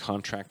to be a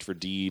contract for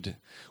deed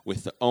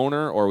with the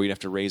owner, or we'd have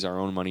to raise our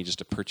own money just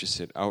to purchase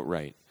it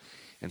outright.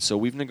 And so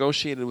we've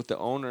negotiated with the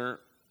owner,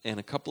 and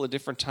a couple of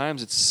different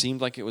times it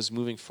seemed like it was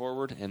moving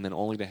forward, and then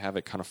only to have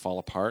it kind of fall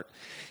apart.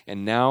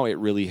 And now it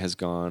really has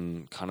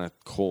gone kind of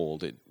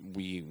cold.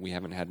 We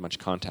haven't had much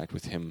contact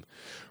with him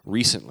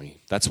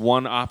recently. That's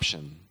one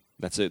option.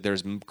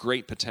 There's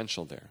great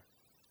potential there.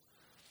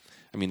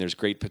 I mean, there's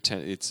great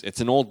potential.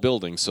 It's an old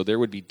building, so there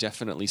would be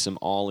definitely some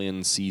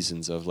all-in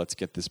seasons of let's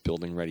get this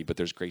building ready, but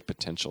there's great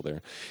potential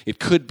there. It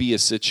could be a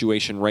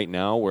situation right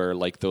now where,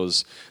 like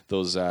those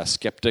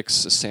skeptics,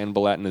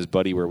 Sanballat and his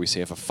buddy, where we say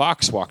if a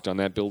fox walked on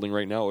that building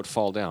right now, it would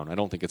fall down. I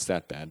don't think it's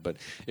that bad, but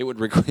it would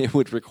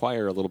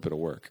require a little bit of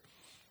work.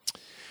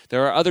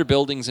 There are other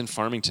buildings in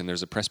Farmington.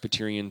 There's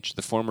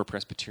the former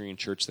Presbyterian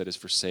church that is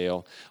for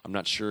sale. I'm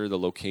not sure the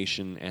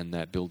location, and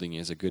that building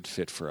is a good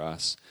fit for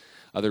us.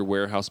 Other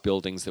warehouse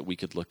buildings that we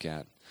could look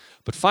at.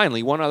 But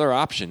finally, one other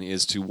option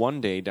is to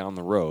one day down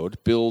the road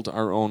build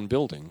our own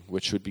building,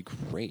 which would be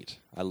great.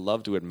 I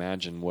love to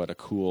imagine what a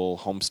cool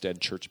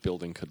homestead church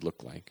building could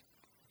look like.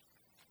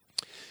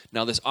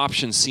 Now, this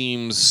option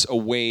seems a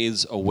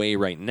ways away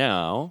right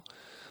now,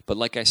 but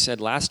like I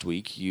said last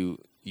week, you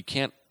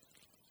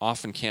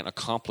often can't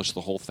accomplish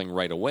the whole thing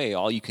right away.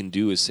 All you can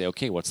do is say,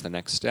 okay, what's the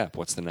next step?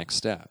 What's the next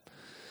step?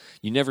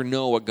 You never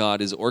know what God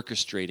is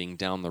orchestrating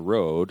down the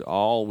road.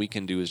 All we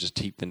can do is just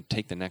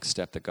take the next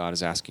step that God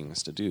is asking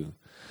us to do.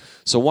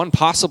 So one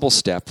possible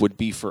step would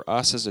be for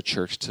us as a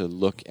church to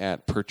look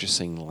at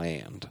purchasing some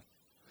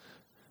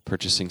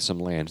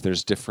land.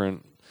 There's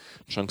different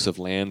chunks of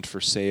land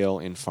for sale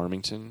in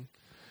Farmington.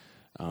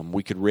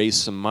 We could raise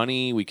some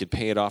money. We could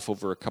pay it off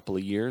over a couple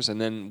of years.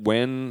 And then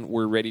when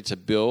we're ready to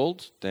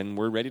build, then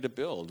we're ready to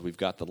build. We've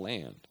got the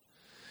land.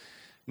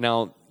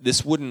 Now,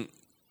 this wouldn't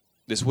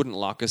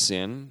lock us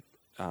in.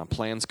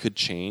 Plans could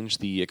change.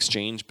 The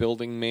Exchange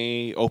building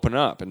may open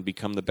up and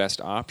become the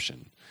best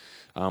option.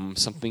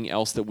 Something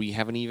else that we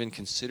haven't even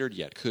considered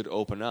yet could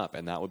open up,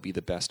 and that would be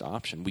the best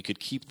option. We could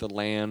keep the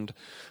land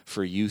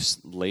for use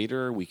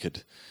later. We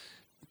could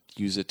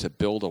use it to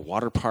build a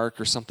water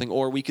park or something,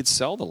 or we could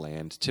sell the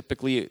land.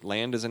 Typically,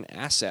 land is an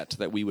asset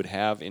that we would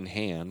have in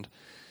hand.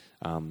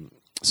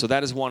 So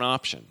that is one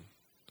option.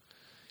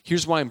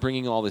 Here's why I'm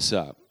bringing all this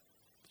up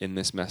in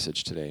this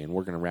message today, and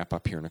we're going to wrap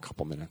up here in a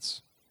couple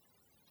minutes.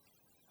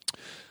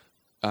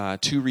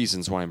 2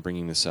 reasons why I'm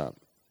bringing this up.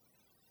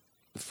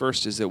 The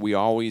first is that we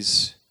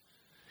always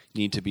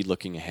need to be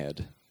looking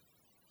ahead.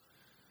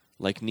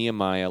 Like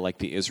Nehemiah, like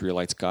the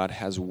Israelites, God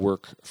has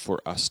work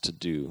for us to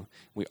do.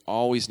 We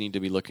always need to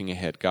be looking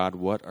ahead. God,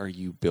 what are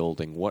you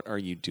building? What are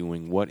you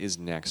doing? What is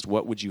next?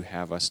 What would you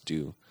have us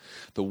do?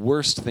 The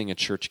worst thing a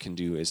church can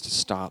do is to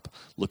stop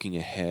looking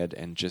ahead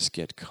and just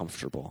get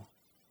comfortable.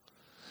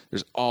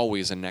 There's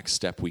always a next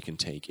step we can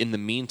take. In the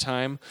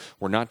meantime,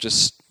 we're not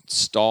just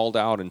stalled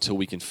out until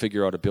we can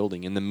figure out a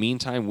building. In the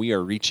meantime, we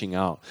are reaching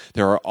out.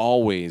 There are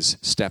always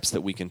steps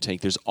that we can take.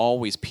 There's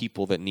always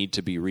people that need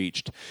to be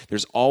reached.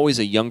 There's always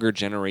a younger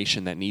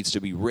generation that needs to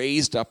be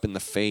raised up in the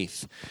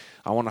faith.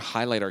 I want to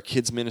highlight our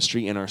kids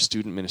ministry and our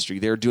student ministry.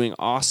 They're doing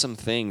awesome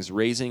things,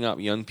 raising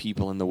up young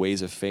people in the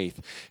ways of faith,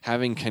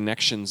 having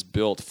connections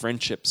built,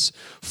 friendships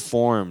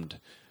formed.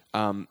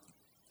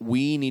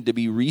 We need to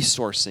be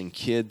resourcing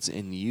kids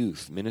and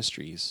youth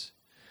ministries.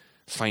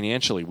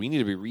 Financially, we need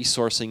to be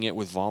resourcing it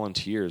with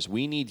volunteers.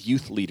 We need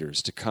youth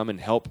leaders to come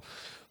and help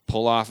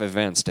pull off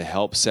events, to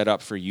help set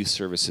up for youth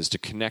services, to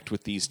connect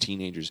with these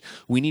teenagers.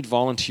 We need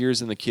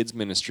volunteers in the kids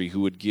ministry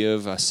who would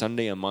give a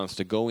Sunday a month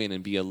to go in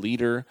and be a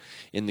leader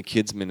in the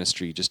kids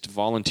ministry, just to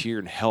volunteer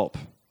and help.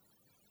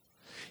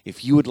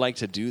 If you would like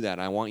to do that,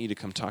 I want you to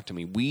come talk to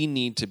me. We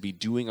need to be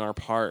doing our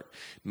part,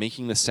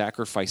 making the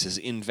sacrifices,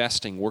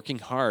 investing, working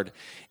hard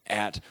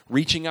at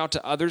reaching out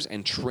to others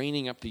and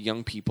training up the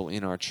young people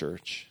in our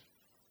church.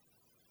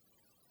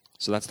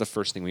 So that's the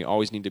first thing. We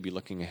always need to be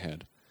looking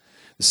ahead.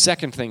 The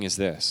second thing is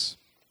this.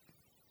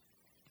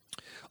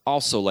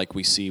 Also, like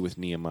we see with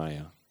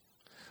Nehemiah,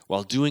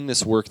 while doing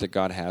this work that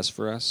God has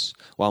for us,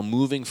 while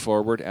moving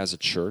forward as a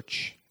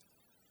church,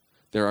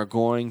 there are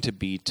going to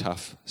be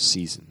tough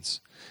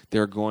seasons.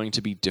 There are going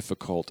to be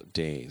difficult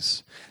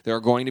days. There are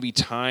going to be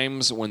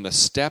times when the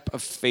step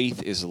of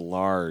faith is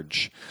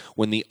large,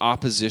 when the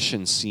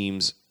opposition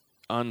seems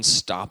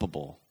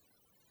unstoppable.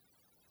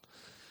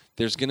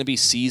 There's going to be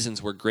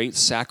seasons where great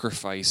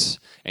sacrifice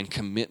and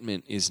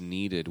commitment is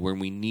needed, where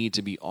we need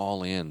to be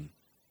all in.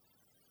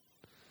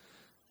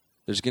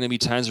 There's going to be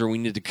times where we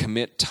need to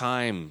commit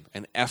time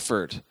and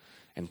effort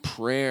and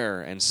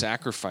prayer and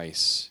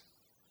sacrifice.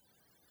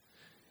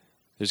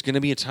 There's going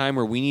to be a time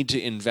where we need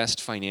to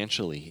invest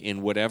financially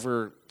in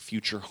whatever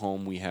future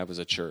home we have as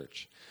a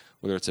church.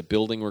 Whether it's a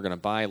building we're going to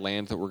buy,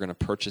 land that we're going to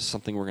purchase,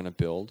 something we're going to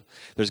build.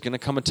 There's going to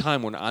come a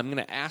time when I'm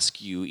going to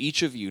ask you,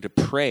 each of you, to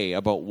pray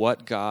about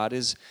what God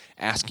is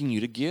asking you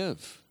to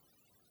give.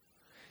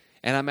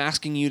 And I'm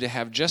asking you to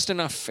have just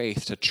enough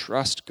faith to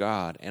trust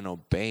God and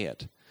obey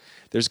it.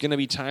 There's going to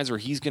be times where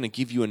He's going to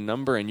give you a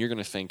number and you're going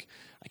to think,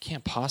 I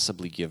can't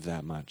possibly give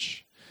that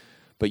much.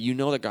 But you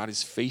know that God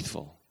is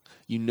faithful.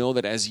 You know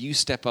that as you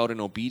step out in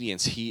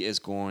obedience, He is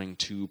going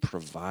to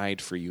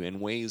provide for you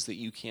in ways that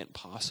you can't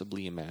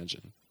possibly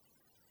imagine.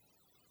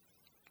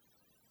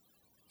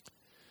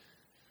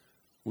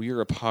 We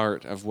are a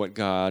part of what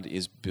God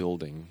is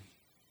building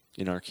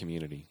in our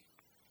community.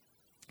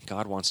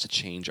 God wants to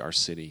change our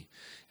city,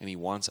 and he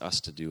wants us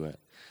to do it.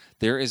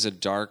 There is a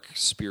dark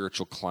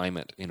spiritual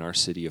climate in our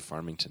city of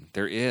Farmington.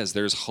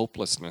 There's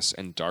hopelessness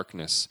and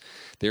darkness.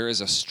 There is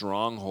a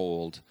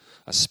stronghold,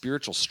 a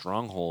spiritual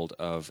stronghold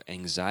of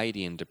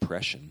anxiety and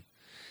depression.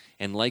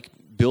 And like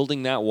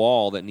building that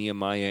wall that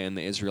Nehemiah and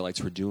the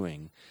Israelites were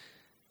doing,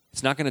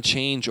 it's not going to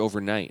change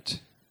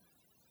overnight.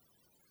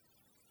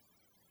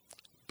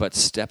 But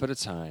step at a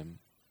time,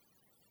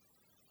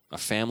 a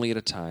family at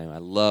a time, I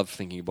love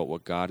thinking about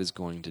what God is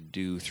going to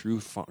do through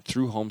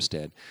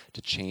Homestead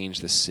to change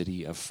the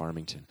city of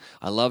Farmington.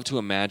 I love to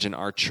imagine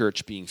our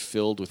church being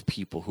filled with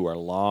people who are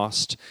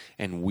lost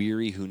and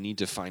weary, who need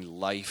to find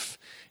life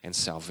and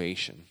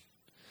salvation.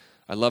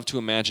 I love to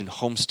imagine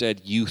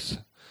Homestead youth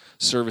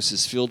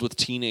services filled with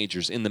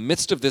teenagers in the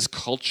midst of this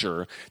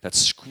culture that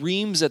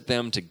screams at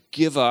them to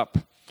give up,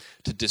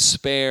 to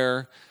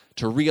despair,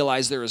 to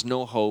realize there is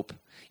no hope.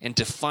 And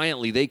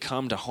defiantly, they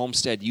come to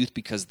Homestead Youth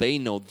because they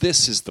know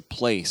this is the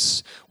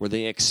place where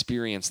they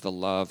experience the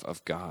love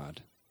of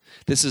God.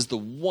 This is the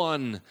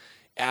one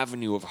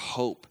avenue of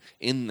hope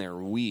in their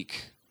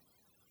week.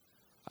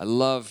 I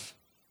love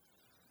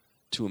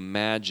to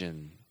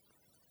imagine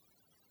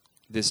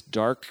this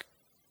dark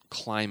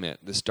climate,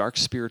 this dark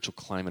spiritual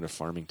climate of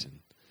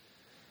Farmington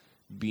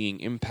being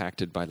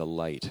impacted by the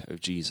light of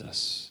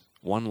Jesus.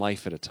 One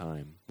life at a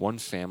time, one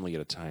family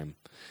at a time.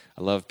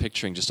 I love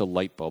picturing just a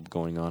light bulb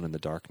going on in the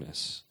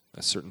darkness,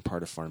 a certain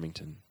part of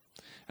Farmington,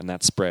 and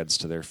that spreads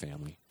to their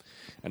family.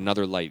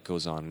 Another light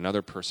goes on.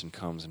 Another person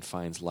comes and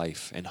finds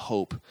life and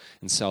hope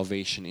and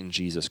salvation in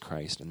Jesus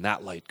Christ, and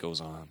that light goes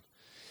on.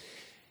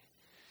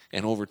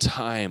 And over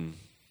time,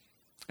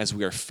 as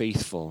we are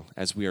faithful,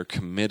 as we are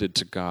committed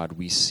to God,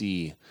 we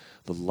see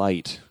the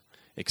light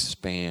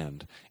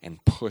expand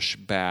and push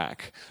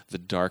back the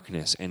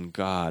darkness, and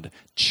God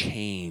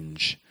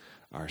change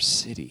our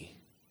city.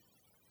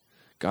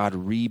 God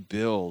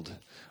rebuild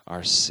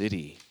our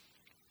city.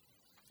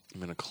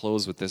 I'm going to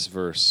close with this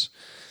verse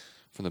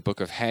from the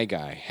book of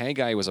Haggai.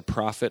 Haggai was a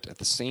prophet at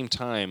the same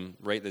time,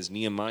 right, as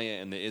Nehemiah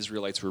and the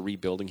Israelites were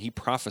rebuilding. He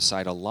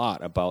prophesied a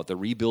lot about the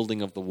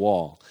rebuilding of the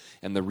wall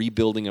and the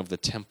rebuilding of the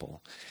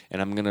temple.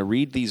 And I'm going to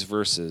read these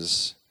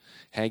verses,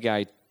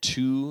 Haggai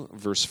 2,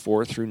 verse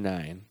 4 through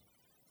 9.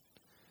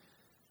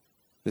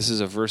 This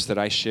is a verse that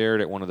I shared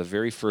at one of the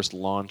very first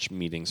launch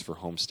meetings for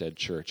Homestead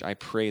Church. I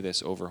pray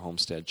this over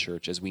Homestead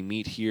Church as we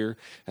meet here,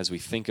 as we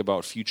think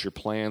about future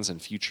plans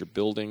and future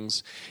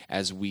buildings,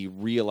 as we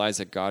realize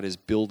that God is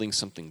building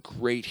something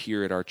great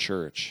here at our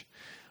church.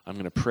 I'm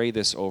going to pray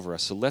this over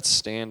us. So let's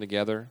stand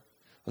together.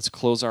 Let's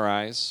close our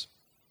eyes.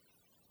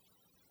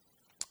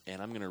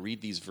 And I'm going to read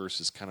these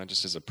verses kind of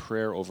just as a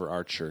prayer over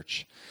our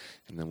church,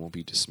 and then we'll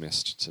be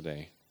dismissed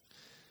today.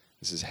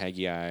 This is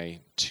Haggai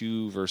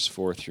 2, verse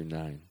 4 through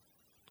 9.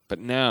 But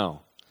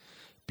now,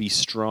 be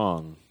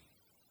strong,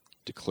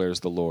 declares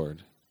the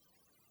Lord.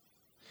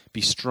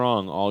 Be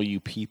strong, all you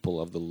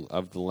people of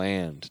the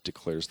land,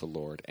 declares the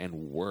Lord,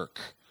 and work.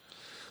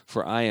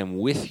 For I am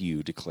with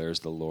you,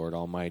 declares the Lord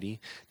Almighty.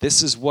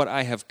 This is what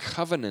I have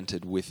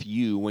covenanted with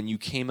you when you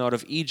came out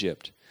of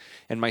Egypt,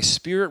 and my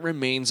spirit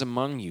remains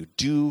among you.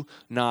 Do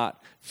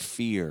not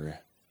fear.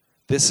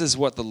 This is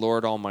what the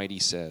Lord Almighty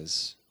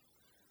says.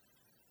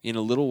 In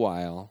a little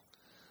while,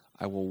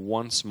 I will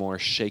once more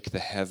shake the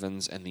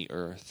heavens and the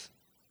earth,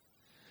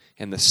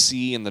 and the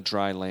sea and the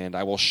dry land.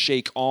 I will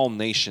shake all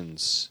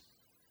nations.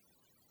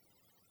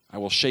 I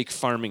will shake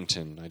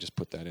Farmington. I just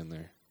put that in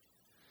there.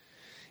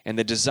 And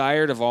the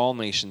desired of all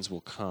nations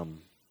will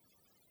come.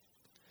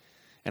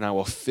 And I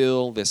will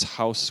fill this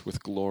house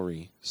with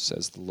glory,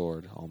 says the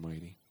Lord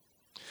Almighty.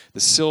 The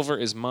silver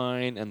is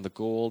mine and the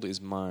gold is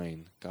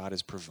mine. God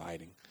is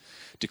providing,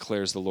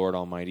 declares the Lord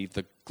Almighty.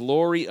 The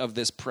glory of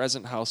this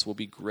present house will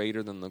be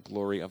greater than the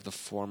glory of the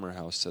former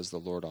house, says the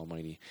Lord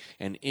Almighty.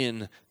 And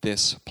in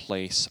this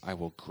place I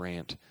will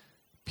grant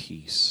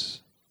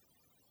peace.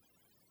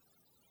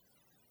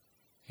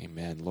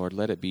 Amen. Lord,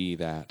 let it be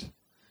that.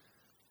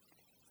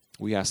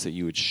 We ask that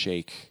you would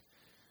shake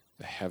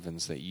the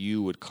heavens, that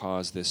you would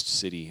cause this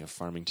city of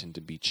Farmington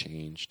to be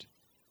changed,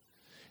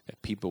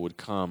 that people would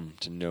come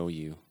to know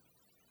you,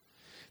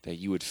 that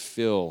you would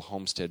fill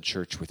Homestead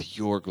Church with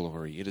your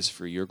glory. It is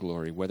for your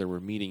glory. Whether we're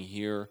meeting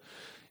here,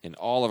 in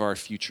all of our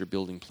future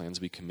building plans,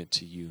 we commit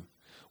to you.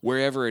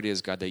 Wherever it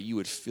is, God, that you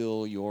would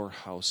fill your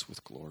house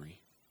with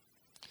glory.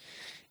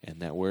 And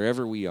that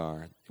wherever we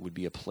are, it would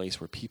be a place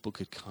where people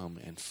could come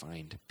and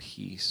find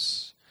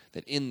peace.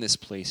 That in this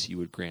place you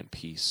would grant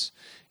peace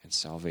and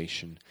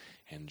salvation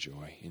and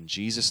joy. In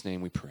Jesus'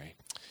 name we pray.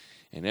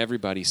 And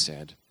everybody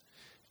said,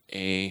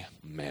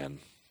 Amen.